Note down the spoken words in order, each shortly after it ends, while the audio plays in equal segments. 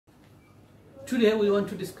Today we want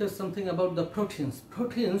to discuss something about the proteins.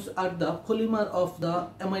 Proteins are the polymer of the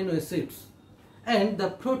amino acids, and the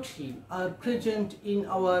protein are present in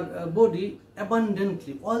our body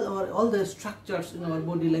abundantly. All the structures in our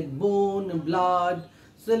body like bone, blood,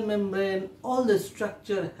 cell membrane, all the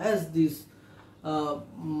structure has this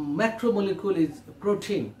macromolecule is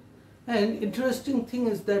protein. And interesting thing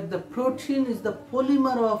is that the protein is the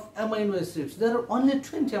polymer of amino acids. There are only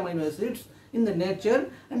 20 amino acids in the nature,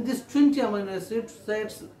 and these 20 amino acids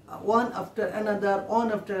sets one after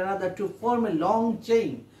another to form a long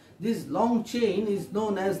chain. This long chain is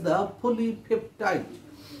known as the polypeptide.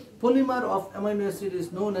 Polymer of amino acid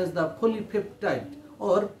is known as the polypeptide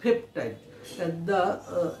or peptide.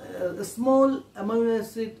 The small amino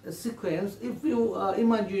acid sequence, if you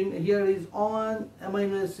imagine, here is one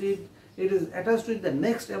amino acid, it is attached with the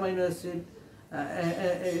next amino acid,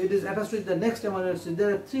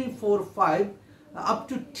 there are 3, 4, 5 up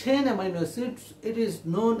to 10 amino acids. It is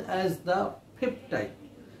known as the peptide.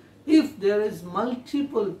 If there is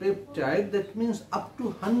multiple peptide, that means up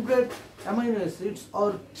to 100 amino acids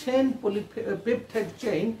or 10 polypeptide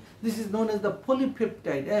chain, this is known as the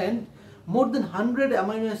polypeptide. And more than 100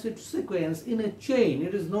 amino acid sequence in a chain,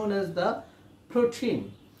 it is known as the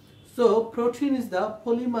protein. So protein is the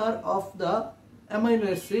polymer of the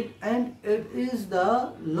amino acid, and it is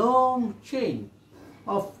the long chain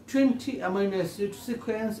of 20 amino acid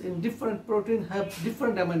sequence in different protein have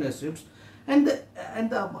different amino acids, and the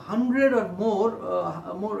 100 or more,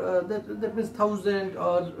 that means 1,000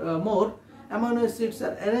 or more amino acids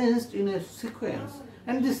are arranged in a sequence,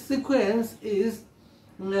 and this sequence is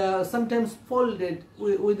sometimes folded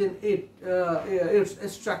within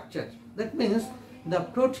its structure. That means the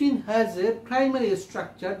protein has a primary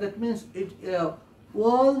structure. That means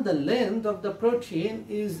all the length of the protein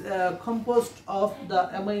is composed of the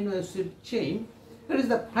amino acid chain. That is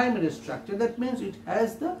the primary structure. That means it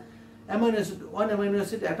has the amino acid, one amino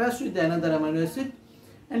acid attached with another amino acid,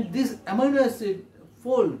 and this amino acid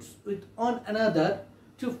folds with one another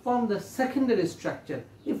to form the secondary structure.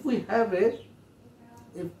 If we have a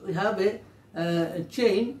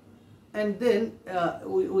chain, and then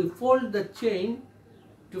we fold the chain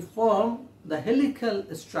to form the helical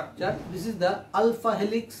structure. This is the alpha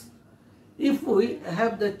helix. If we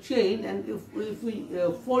have the chain and if we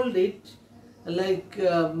fold it like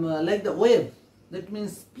the wave, that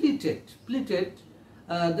means pleated,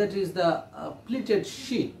 that is the pleated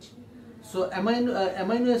sheet. So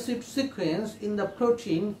amino acid sequence in the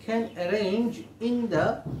protein can arrange in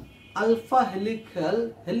the alpha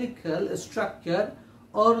helical structure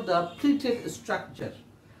or the pleated structure.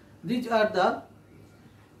 These are the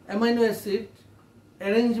amino acid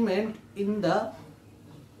arrangement in the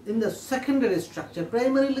secondary structure.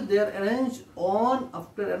 Primarily they are arranged one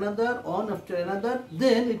after another,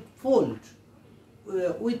 then it folds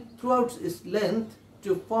throughout its length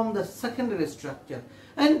to form the secondary structure,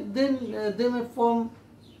 and then they may form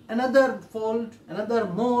another fold, another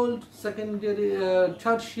mold, secondary,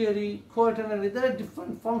 tertiary, quaternary. There are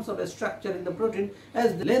different forms of a structure in the protein,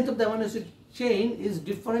 as the length of the amino acid chain is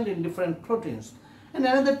different in different proteins. And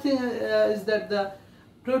another thing is that the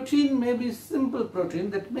protein may be simple protein.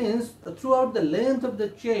 That means throughout the length of the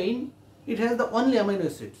chain, it has the only amino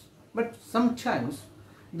acids. But sometimes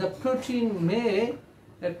the protein may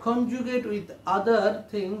conjugate with other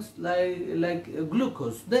things like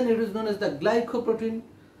glucose. Then it is known as the glycoprotein.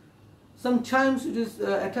 Sometimes it is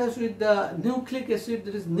attached with the nucleic acid,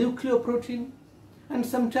 that is nucleoprotein. And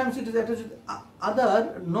sometimes it is attached with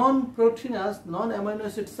other non-proteinous, non-amino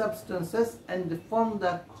acid substances, and they form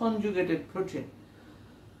the conjugated protein.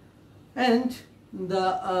 And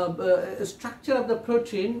the structure of the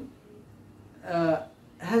protein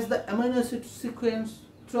has the amino acid sequence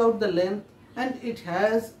throughout the length, and it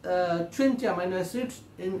has 20 amino acids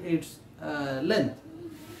in its length.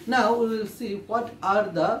 Now we will see what are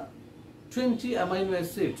the 20 amino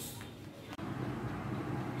acids.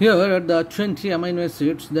 Here are the 20 amino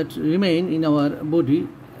acids that remain in our body,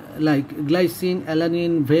 like glycine,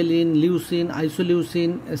 alanine, valine, leucine,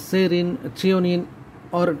 isoleucine, serine, threonine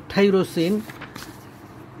or tyrosine,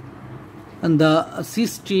 and the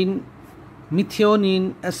cysteine,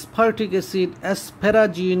 methionine, aspartic acid,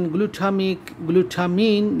 asparagine, glutamine,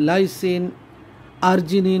 lysine,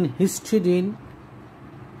 arginine, histidine,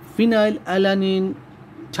 phenylalanine,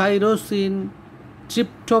 tyrosine,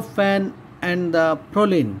 tryptophan, and the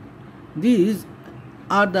proline. These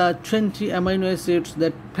are the 20 amino acids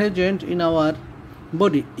that present in our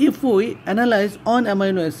body. If we analyze one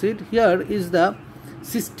amino acid, here is the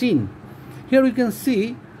cysteine. Here we can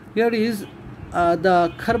see, here is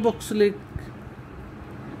the carboxylic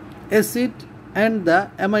acid and the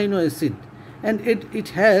amino acid. and it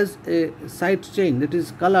has a side chain that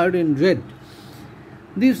is colored in red.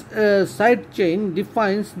 This side chain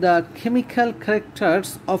defines the chemical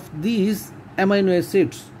characters of these amino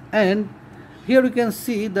acids, and here you can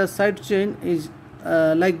see the side chain is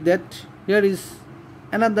like that. Here is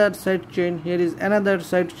another side chain, here is another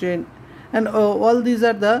side chain, and all these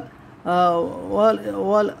are the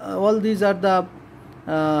all these are the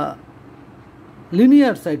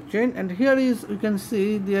linear side chain, and here is, you can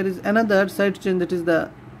see there is another side chain, that is the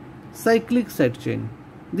cyclic side chain.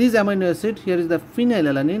 This amino acid, here is the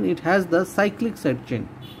phenylalanine, it has the cyclic side chain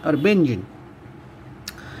or benzene,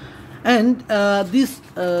 and this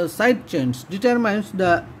side chains determines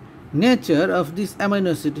the nature of this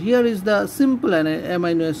amino acid. Here is the simple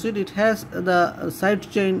amino acid, it has the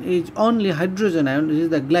side chain is only hydrogen ion, this is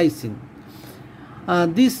the glycine.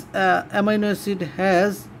 This amino acid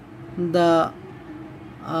has the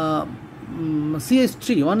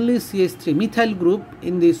CH3, only CH3 methyl group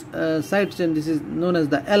in this side chain, this is known as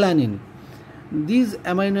the alanine. These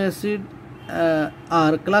amino acids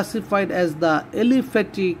are classified as the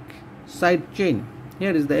aliphatic side chain.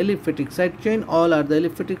 Here is the aliphatic side chain, all are the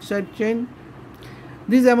aliphatic side chain.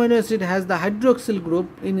 This amino acid has the hydroxyl group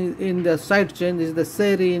in the side chain, this is the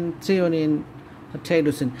serine, threonine,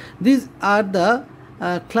 tyrosine. These are the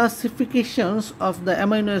classifications of the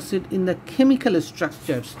amino acid in the chemical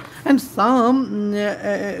structures, and some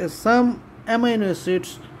amino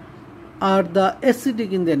acids are the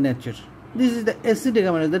acidic in their nature. This is the acidic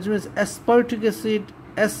amino acid, that means aspartic acid,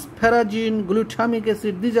 asparagine, glutamic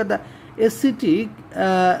acid. These are the acidic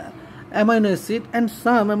amino acid, and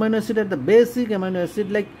some amino acid are the basic amino acid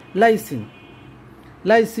like lysine,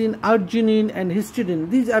 arginine and histidine.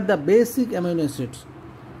 These are the basic amino acids.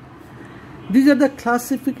 These are the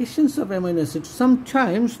classifications of amino acids.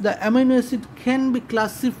 Sometimes the amino acid can be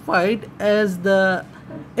classified as the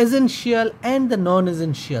essential and the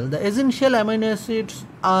non-essential. The essential amino acids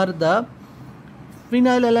are the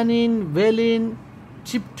phenylalanine, valine,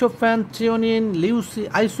 tryptophan, threonine, leucine,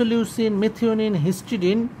 isoleucine, methionine,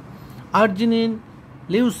 histidine, arginine,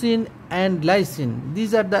 leucine and lysine.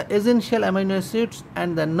 These are the essential amino acids,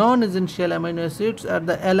 and the non-essential amino acids are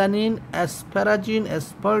the alanine, asparagine,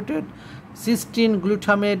 aspartate, cysteine,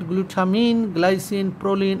 glutamate, glutamine, glycine,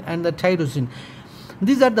 proline and the tyrosine.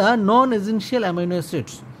 These are the non-essential amino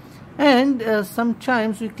acids, and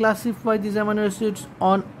sometimes we classify these amino acids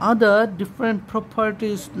on other different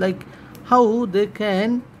properties, like how they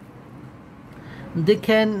can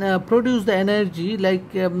produce the energy,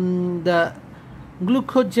 like the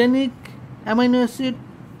glucogenic amino acid.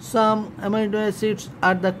 Some amino acids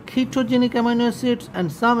are the ketogenic amino acids, and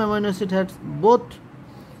some amino acids have both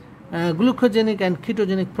glucogenic and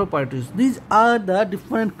ketogenic properties. These are the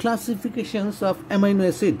different classifications of amino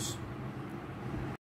acids.